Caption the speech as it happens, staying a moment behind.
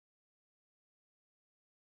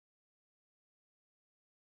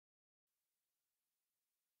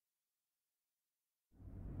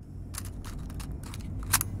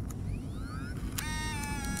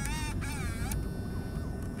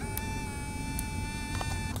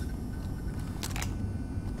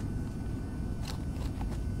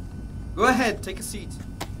Go ahead, take a seat.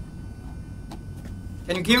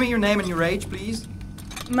 Can you give me your name and your age, please?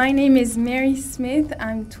 My name is Mary Smith.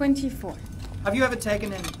 I'm 24. Have you ever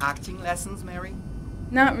taken any acting lessons, Mary?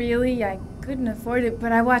 Not really. I couldn't afford it,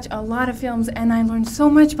 but I watch a lot of films and I learn so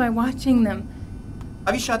much by watching them.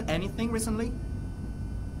 Have you shot anything recently?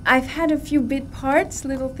 I've had a few bit parts,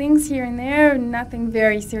 little things here and there, nothing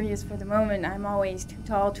very serious for the moment. I'm always too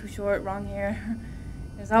tall, too short, wrong hair.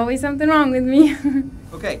 There's always something wrong with me.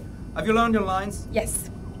 Okay, have you learned your lines? Yes.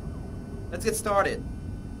 Let's get started.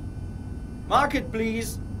 Mark it,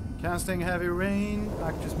 please. Casting Heavy Rain,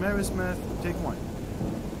 actress Mary Smith, take 1.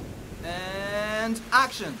 And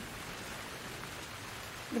action.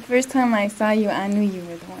 The first time I saw you, I knew you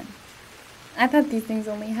were the one. I thought these things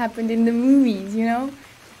only happened in the movies, you know?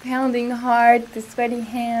 The pounding heart, the sweaty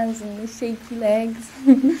hands, and the shaky legs.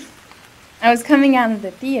 I was coming out of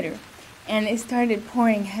the theater, and it started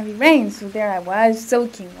pouring heavy rain, so there I was,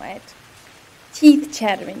 soaking wet. Teeth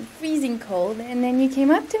chattering, freezing cold, and then you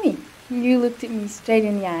came up to me. You looked at me straight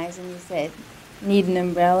in the eyes, and you said, "Need an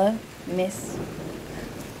umbrella, miss?"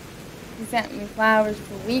 You sent me flowers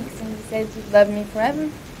for weeks, and you said you'd love me forever.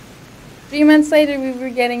 3 months later, we were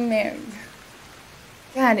getting married.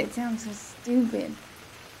 God, it sounds so stupid.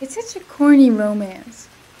 It's such a corny romance.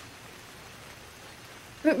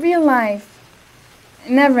 But real life,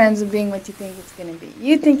 it never ends up being what you think it's going to be.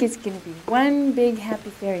 You think it's going to be one big happy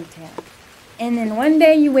fairy tale. And then one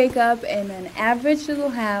day you wake up in an average little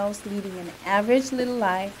house, leading an average little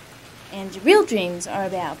life, and your real dreams are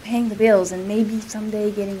about paying the bills and maybe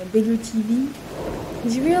someday getting a bigger TV.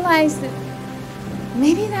 And you realize that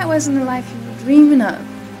maybe that wasn't the life you were dreaming of.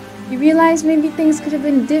 You realize maybe things could have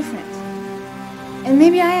been different. And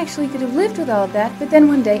maybe I actually could have lived with all of that, but then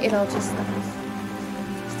one day it all just stops.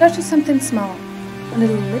 It starts with something small. A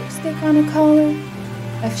little lipstick on a collar.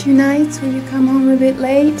 A few nights where you come home a bit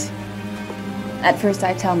late. At first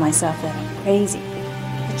I tell myself that I'm crazy,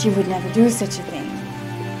 that you would never do such a thing.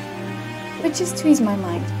 But just to ease my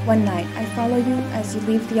mind, one night I follow you as you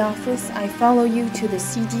leave the office. I follow you to the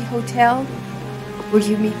CD hotel where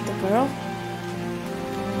you meet the girl.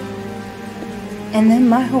 And then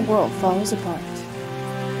my whole world falls apart.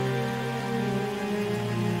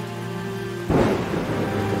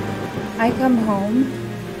 I come home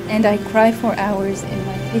and I cry for hours in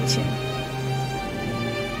my kitchen.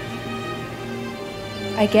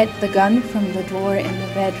 I get the gun from the drawer in the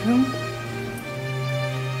bedroom.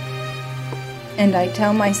 And I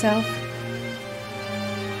tell myself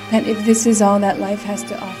that if this is all that life has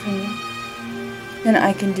to offer me, then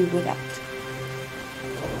I can do without.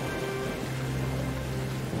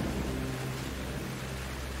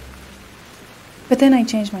 But then I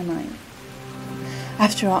change my mind.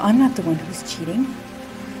 After all, I'm not the one who's cheating.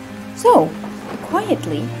 So,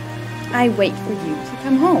 quietly, I wait for you to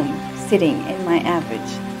come home, sitting in my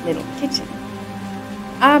average little kitchen.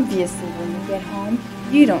 Obviously, when you get home,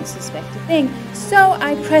 you don't suspect a thing, so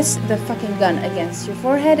I press the fucking gun against your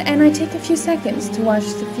forehead and I take a few seconds to watch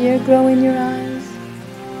the fear grow in your eyes.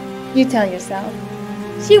 You tell yourself,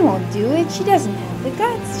 she won't do it, she doesn't have the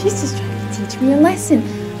guts, she's just trying to teach me a lesson.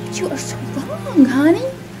 But you are so wrong, honey.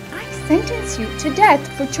 I sentence you to death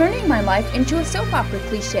for turning my life into a soap opera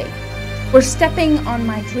cliche, for stepping on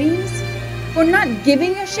my dreams, for not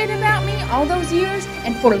giving a shit about me all those years,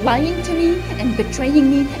 and for lying to me and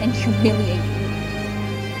betraying me and humiliating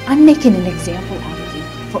me. I'm making an example out of you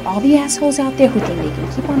for all the assholes out there who think they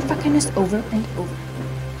can keep on fucking us over and over.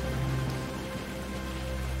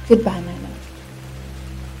 Goodbye, my love.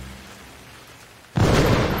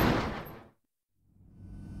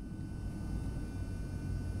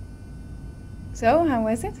 So, how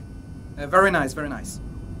was it? Very nice, very nice.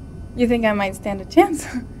 You think I might stand a chance?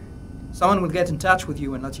 Someone will get in touch with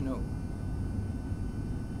you and let you know.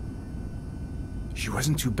 She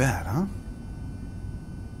wasn't too bad, huh?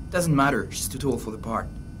 Doesn't matter, she's too tall for the part.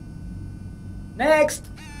 Next!